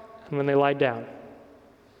walked, and when they lied down.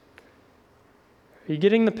 Are you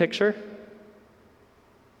getting the picture?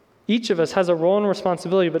 Each of us has a role and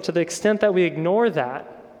responsibility, but to the extent that we ignore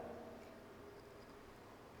that,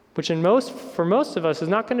 which for most of us is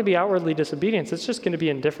not going to be outwardly disobedience, it's just going to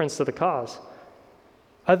be indifference to the cause.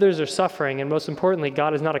 Others are suffering, and most importantly,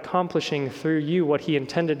 God is not accomplishing through you what he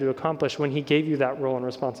intended to accomplish when he gave you that role and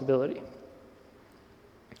responsibility.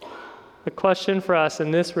 The question for us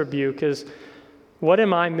in this rebuke is, what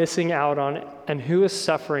am I missing out on, and who is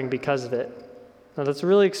suffering because of it? Now, that's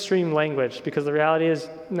really extreme language, because the reality is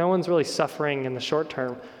no one's really suffering in the short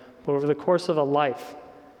term, but over the course of a life,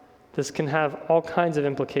 this can have all kinds of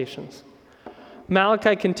implications.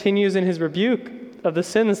 Malachi continues in his rebuke of the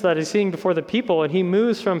sins that he's seeing before the people, and he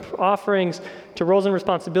moves from offerings to roles and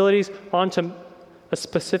responsibilities onto a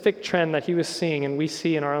specific trend that he was seeing and we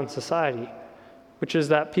see in our own society, which is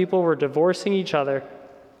that people were divorcing each other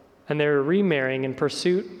and they were remarrying in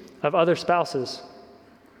pursuit of other spouses.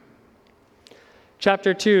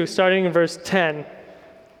 Chapter 2, starting in verse 10,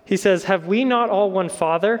 he says, "Have we not all one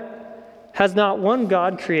Father? Has not one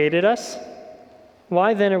God created us?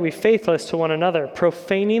 Why then are we faithless to one another,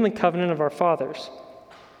 profaning the covenant of our fathers?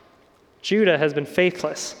 Judah has been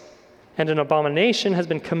faithless, and an abomination has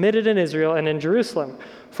been committed in Israel and in Jerusalem.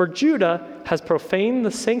 For Judah has profaned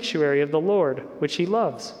the sanctuary of the Lord, which he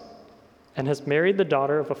loves, and has married the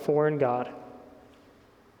daughter of a foreign god."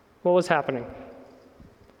 What was happening?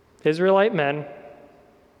 Israelite men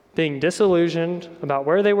being disillusioned about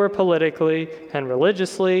where they were politically and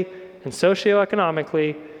religiously and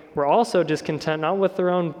socioeconomically, were also discontent not with their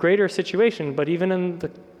own greater situation, but even in the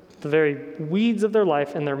very weeds of their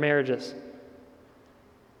life and their marriages.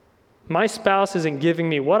 My spouse isn't giving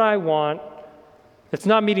me what I want. It's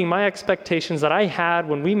not meeting my expectations that I had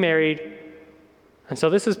when we married. And so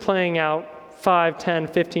this is playing out 5, 10,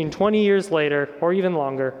 15, 20 years later, or even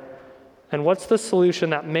longer. And what's the solution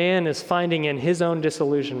that man is finding in his own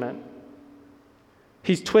disillusionment?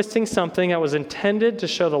 He's twisting something that was intended to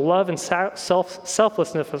show the love and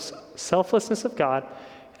selflessness of God,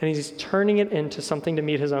 and he's turning it into something to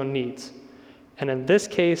meet his own needs. And in this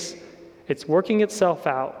case, it's working itself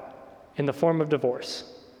out in the form of divorce.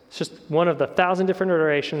 It's just one of the 1,000 different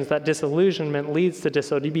iterations that disillusionment leads to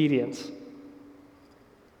disobedience.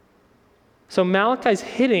 So Malachi's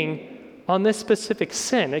hitting on this specific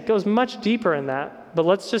sin. It goes much deeper in that, but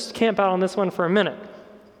let's just camp out on this one for a minute.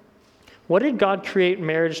 What did God create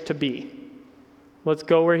marriage to be? Let's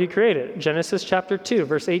go where he created it. Genesis chapter 2,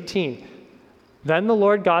 verse 18. "Then the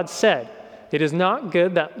Lord God said, 'It is not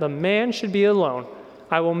good that the man should be alone.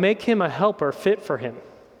 I will make him a helper fit for him.'"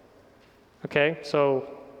 Okay, so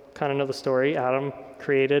kind of know the story. Adam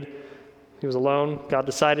created. He was alone. God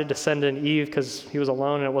decided to send in Eve because he was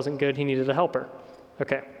alone and it wasn't good. He needed a helper.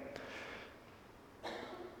 Okay.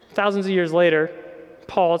 Thousands of years later,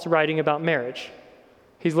 Paul's writing about marriage.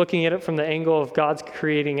 He's looking at it from the angle of God's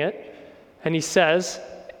creating it, and he says,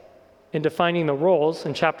 in defining the roles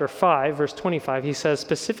in chapter 5, verse 25, he says,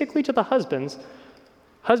 specifically to the husbands,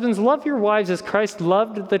 husbands, love your wives as Christ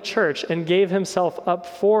loved the church and gave himself up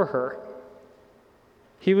for her.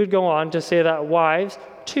 He would go on to say that wives,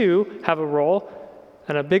 too, have a role,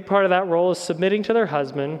 and a big part of that role is submitting to their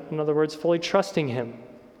husband, in other words, fully trusting him.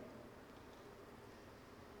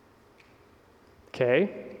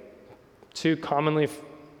 Okay, two commonly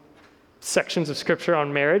sections of Scripture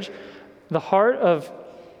on marriage. The heart of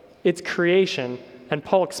its creation, and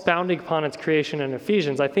Paul expounding upon its creation in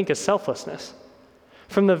Ephesians, I think is selflessness.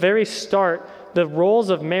 From the very start, the roles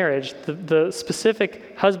of marriage, the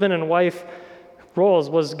specific husband and wife roles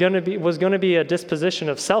was going to be a disposition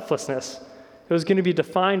of selflessness. It was going to be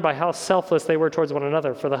defined by how selfless they were towards one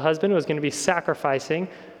another. For the husband, it was going to be sacrificing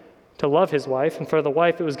to love his wife, and for the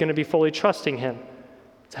wife, it was going to be fully trusting him,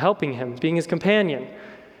 to helping him, being his companion.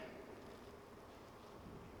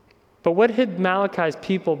 But what had Malachi's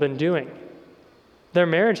people been doing? Their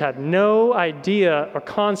marriage had no idea or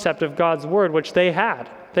concept of God's word, which they had.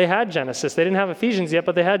 They had Genesis. They didn't have Ephesians yet,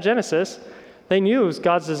 but they had Genesis. They knew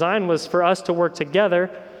God's design was for us to work together,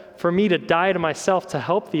 for me to die to myself to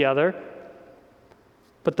help the other.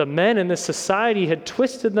 But the men in this society had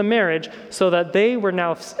twisted the marriage so that they were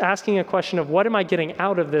now asking a question of what am I getting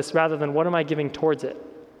out of this rather than what am I giving towards it?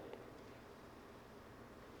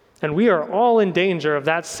 And we are all in danger of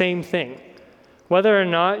that same thing. Whether or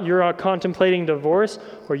not you're contemplating divorce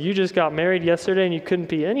or you just got married yesterday and you couldn't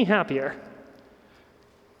be any happier.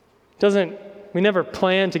 We never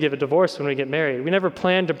plan to give a divorce when we get married. We never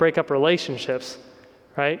plan to break up relationships,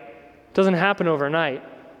 right? It doesn't happen overnight.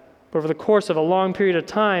 But over the course of a long period of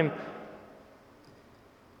time,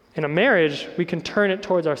 in a marriage, we can turn it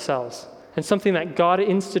towards ourselves. And something that God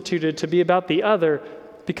instituted to be about the other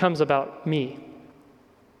becomes about me.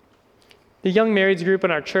 The young marrieds group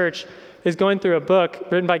in our church is going through a book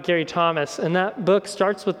written by Gary Thomas, and that book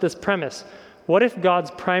starts with this premise. What if God's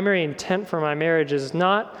primary intent for my marriage is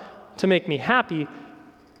not to make me happy,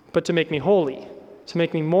 but to make me holy, to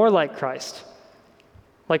make me more like Christ?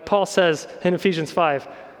 Like Paul says in Ephesians 5,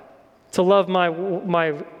 to love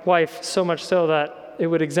my wife so much so that it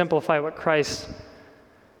would exemplify what Christ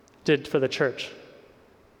did for the church.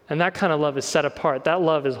 And that kind of love is set apart. That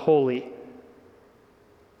love is holy.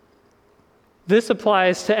 This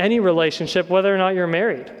applies to any relationship, whether or not you're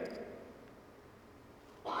married.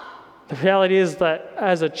 The reality is that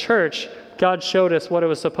as a church, God showed us what it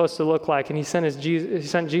was supposed to look like, and He sent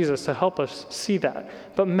Jesus to help us see that.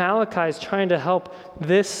 But Malachi is trying to help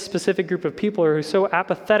this specific group of people who are so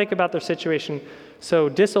apathetic about their situation, so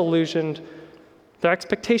disillusioned. Their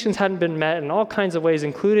expectations hadn't been met in all kinds of ways,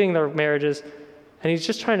 including their marriages, and He's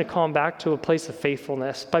just trying to call them back to a place of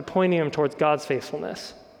faithfulness by pointing them towards God's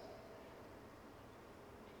faithfulness.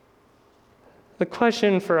 The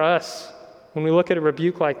question for us when we look at a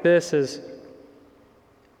rebuke like this is,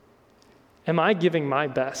 am I giving my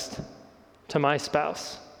best to my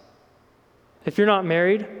spouse? If you're not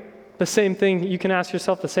married, the same thing, you can ask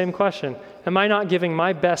yourself the same question. Am I not giving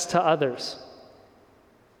my best to others?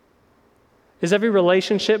 Is every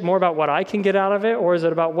relationship more about what I can get out of it, or is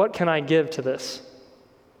it about what can I give to this?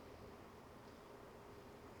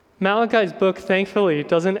 Malachi's book, thankfully,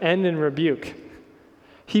 doesn't end in rebuke.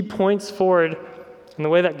 He points forward in the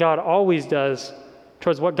way that God always does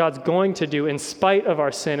towards what God's going to do in spite of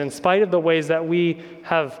our sin, in spite of the ways that we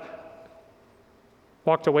have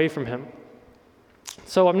walked away from Him.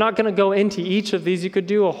 So I'm not going to go into each of these. You could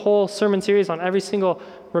do a whole sermon series on every single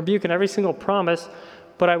rebuke and every single promise,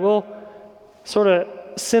 but I will sort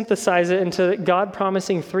of synthesize it into God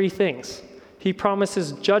promising three things. He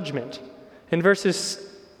promises judgment. In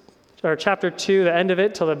chapter 2, the end of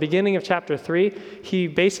it, till the beginning of chapter 3, he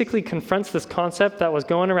basically confronts this concept that was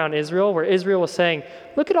going around Israel, where Israel was saying,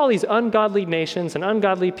 look at all these ungodly nations and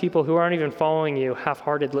ungodly people who aren't even following you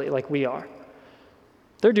half-heartedly like we are.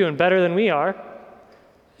 They're doing better than we are.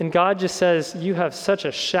 And God just says, you have such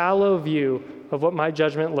a shallow view of what my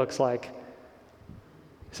judgment looks like.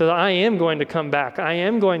 So I am going to come back. I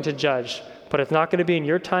am going to judge, but it's not going to be in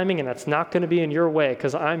your timing and it's not going to be in your way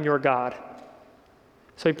because I'm your God.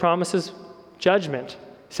 So he promises judgment.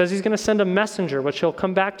 He says he's going to send a messenger, which he'll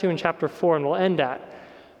come back to in chapter 4 and we'll end at.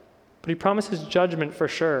 But he promises judgment for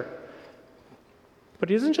sure. But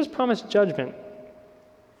he doesn't just promise judgment.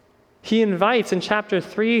 He invites, in chapter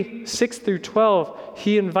 3, 6 through 12,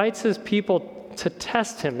 he invites his people to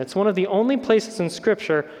test him. It's one of the only places in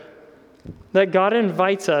Scripture that God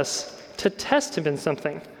invites us to test him in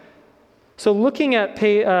something. So looking at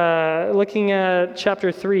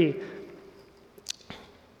chapter 3,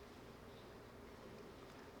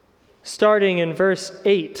 starting in verse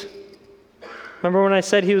 8. Remember when I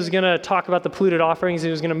said he was going to talk about the polluted offerings? He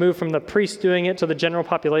was going to move from the priests doing it to the general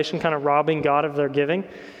population, kind of robbing God of their giving.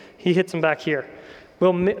 He hits them back here.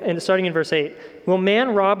 And starting in verse 8, will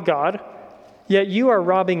man rob God? Yet you are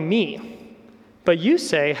robbing me. But you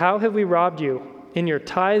say, how have we robbed you? In your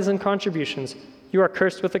tithes and contributions, you are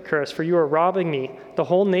cursed with a curse, for you are robbing me, the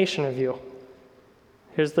whole nation of you.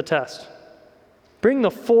 Here's the test. Bring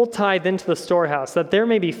the full tithe into the storehouse, that there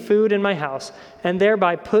may be food in my house, and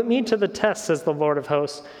thereby put me to the test, says the Lord of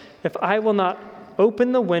hosts, if I will not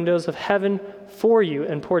open the windows of heaven for you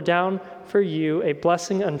and pour down for you a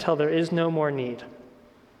blessing until there is no more need.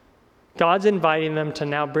 God's inviting them to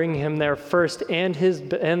now bring him their first and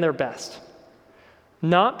their best.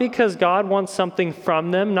 Not because God wants something from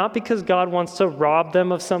them, not because God wants to rob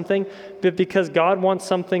them of something, but because God wants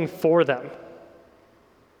something for them.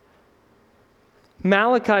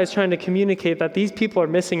 Malachi is trying to communicate that these people are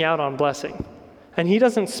missing out on blessing. And he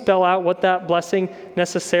doesn't spell out what that blessing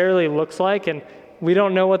necessarily looks like, and we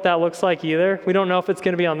don't know what that looks like either. We don't know if it's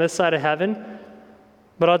going to be on this side of heaven.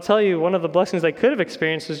 But I'll tell you, one of the blessings they could have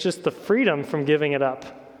experienced is just the freedom from giving it up.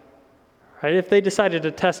 Right? If they decided to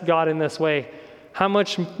test God in this way, how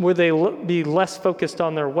much would they be less focused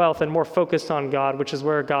on their wealth and more focused on God, which is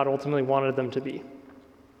where God ultimately wanted them to be?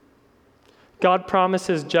 God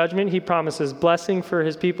promises judgment, he promises blessing for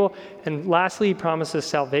his people, and lastly, he promises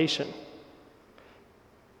salvation.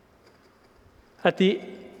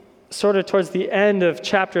 Towards the end of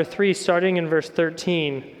chapter 3, starting in verse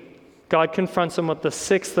 13, God confronts them with the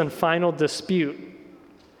sixth and final dispute.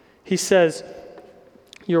 He says,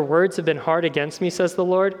 your words have been hard against me, says the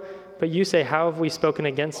Lord, but you say, how have we spoken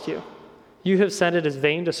against you? You have said it is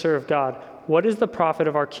vain to serve God. What is the profit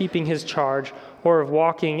of our keeping his charge, or of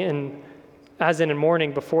walking as in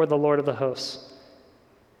mourning before the Lord of the hosts?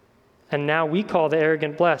 And now we call the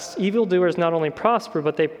arrogant blessed. Evildoers not only prosper,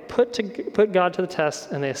 but they put God to the test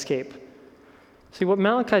and they escape. See, what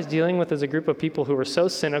Malachi is dealing with is a group of people who were so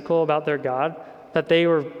cynical about their God that they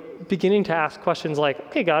were beginning to ask questions like,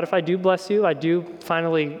 okay, God, if I do bless you, I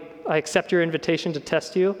accept your invitation to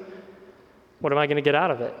test you, what am I going to get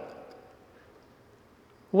out of it?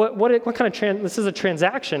 What kind of this is a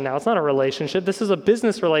transaction now. It's not a relationship. This is a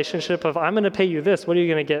business relationship of I'm going to pay you this. What are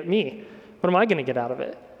you going to get me? What am I going to get out of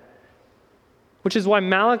it? Which is why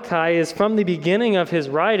Malachi is from the beginning of his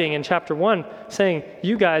writing in chapter 1 saying,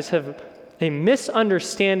 you guys have a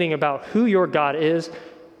misunderstanding about who your God is.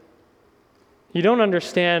 You don't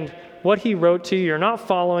understand what he wrote to you. You're not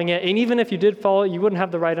following it. And even if you did follow it, you wouldn't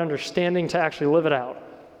have the right understanding to actually live it out.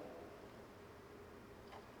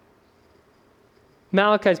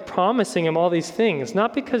 Malachi's promising him all these things,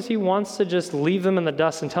 not because he wants to just leave them in the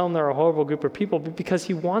dust and tell them they're a horrible group of people, but because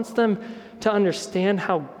he wants them to understand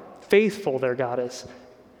how faithful their God is.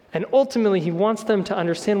 And ultimately, he wants them to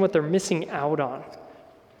understand what they're missing out on,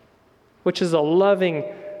 which is a loving,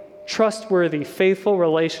 trustworthy, faithful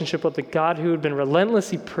relationship with the God who had been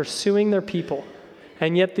relentlessly pursuing their people.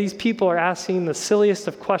 And yet these people are asking the silliest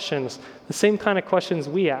of questions, the same kind of questions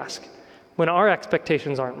we ask when our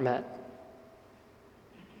expectations aren't met.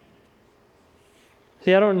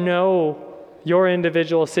 See, I don't know your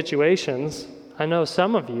individual situations. I know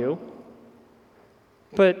some of you.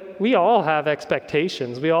 But we all have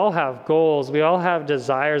expectations. We all have goals. We all have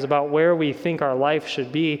desires about where we think our life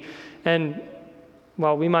should be. And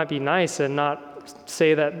while we might be nice and not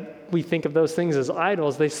say that we think of those things as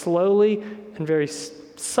idols, they slowly and very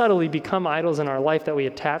subtly become idols in our life that we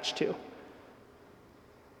attach to.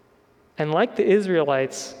 And like the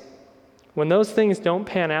Israelites, when those things don't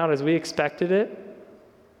pan out as we expected it,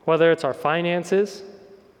 whether it's our finances,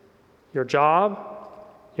 your job,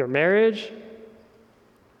 your marriage,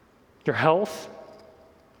 your health,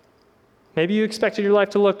 maybe you expected your life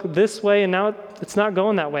to look this way and now it's not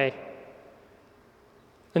going that way.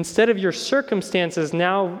 Instead of your circumstances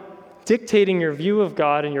now dictating your view of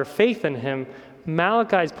God and your faith in him,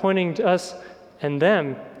 Malachi is pointing to us and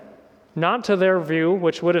them, not to their view,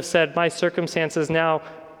 which would have said, my circumstances now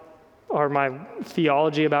are my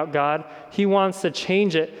theology about God. He wants to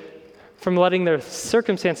change it from letting their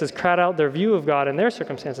circumstances crowd out their view of God and their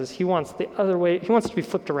circumstances. He wants the other way. He wants it to be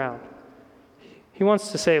flipped around. He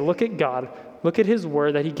wants to say, look at God. Look at his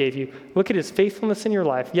word that he gave you. Look at his faithfulness in your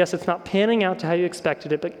life. Yes, it's not panning out to how you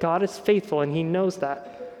expected it, but God is faithful and he knows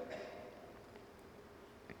that.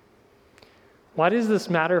 Why does this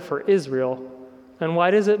matter for Israel? And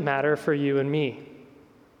why does it matter for you and me?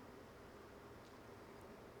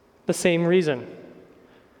 The same reason.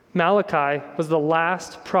 Malachi was the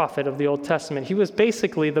last prophet of the Old Testament. He was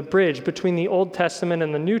basically the bridge between the Old Testament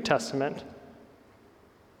and the New Testament.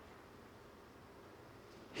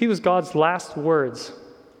 He was God's last words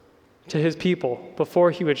to his people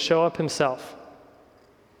before he would show up himself.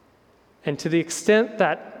 And to the extent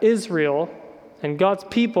that Israel and God's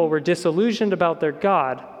people were disillusioned about their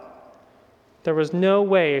God, there was no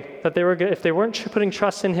way that if they weren't putting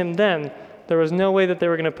trust in him then, there was no way that they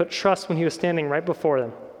were going to put trust when he was standing right before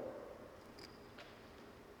them.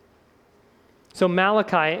 So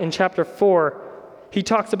Malachi in chapter 4, he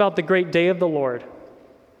talks about the great day of the Lord.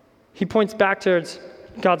 He points back towards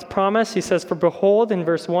God's promise. He says, "For behold," in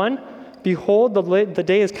verse 1, "Behold, the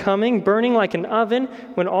day is coming, burning like an oven,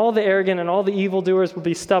 when all the arrogant and all the evildoers will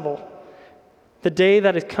be stubble. The day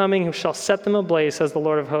that is coming shall set them ablaze, says the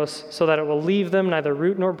Lord of hosts, so that it will leave them neither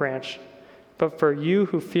root nor branch. But for you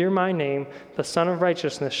who fear my name, the Son of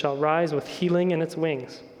Righteousness shall rise with healing in its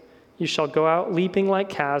wings. You shall go out leaping like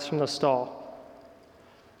calves from the stall."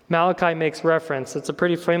 Malachi makes reference, it's a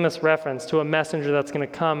pretty famous reference, to a messenger that's going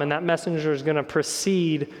to come, and that messenger is going to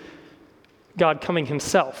precede God coming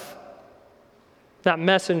himself. That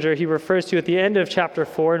messenger he refers to at the end of chapter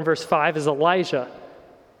 4 in verse 5 is Elijah.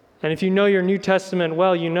 And if you know your New Testament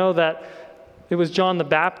well, you know that it was John the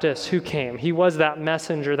Baptist who came. He was that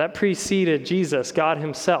messenger that preceded Jesus, God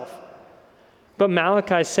himself. But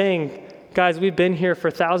Malachi is saying, guys, we've been here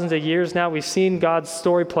for thousands of years now. We've seen God's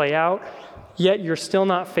story play out, yet you're still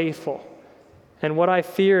not faithful. And what I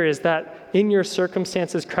fear is that in your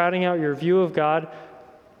circumstances crowding out your view of God,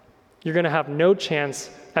 you're going to have no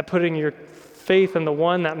chance at putting your faith in the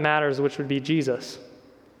one that matters, which would be Jesus.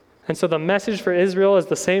 And so the message for Israel is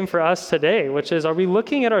the same for us today, which is, are we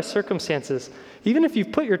looking at our circumstances? Even if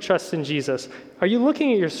you've put your trust in Jesus, are you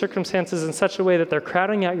looking at your circumstances in such a way that they're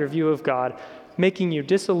crowding out your view of God, making you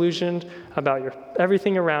disillusioned about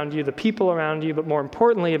everything around you, the people around you, but more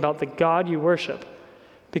importantly, about the God you worship?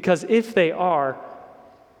 Because if they are,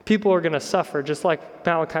 people are going to suffer, just like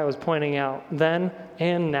Malachi was pointing out, then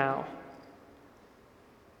and now.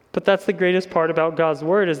 But that's the greatest part about God's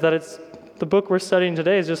word, is that the book we're studying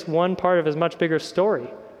today is just one part of his much bigger story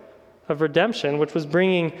of redemption, which was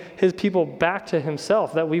bringing his people back to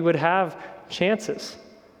himself, that we would have chances.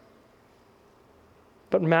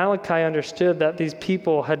 But Malachi understood that these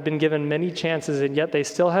people had been given many chances, and yet they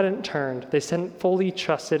still hadn't turned. They hadn't fully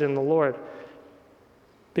trusted in the Lord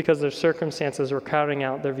because their circumstances were crowding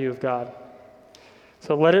out their view of God.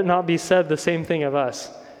 So let it not be said the same thing of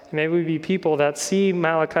us. May we be people that see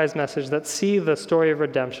Malachi's message, that see the story of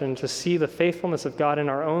redemption, to see the faithfulness of God in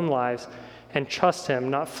our own lives and trust him,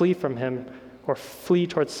 not flee from him or flee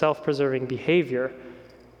towards self-preserving behavior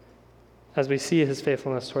as we see his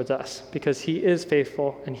faithfulness towards us, because he is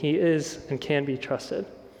faithful and he is and can be trusted.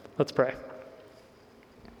 Let's pray.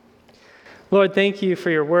 Lord, thank you for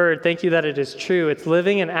your word. Thank you that it is true. It's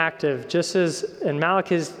living and active, just as in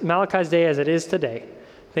Malachi's day as it is today.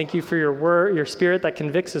 Thank you for your word, your spirit that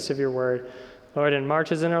convicts us of your word, Lord, and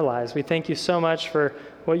marches in our lives. We thank you so much for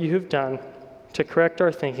what you have done to correct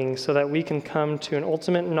our thinking so that we can come to an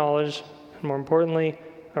ultimate knowledge, and more importantly,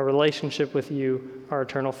 a relationship with you, our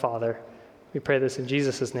eternal Father. We pray this in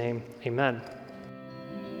Jesus' name. Amen.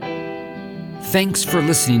 Thanks for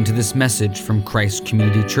listening to this message from Christ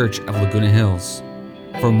Community Church of Laguna Hills.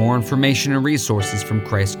 For more information and resources from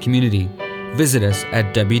Christ Community, visit us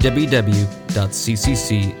at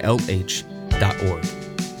www.ccclh.org.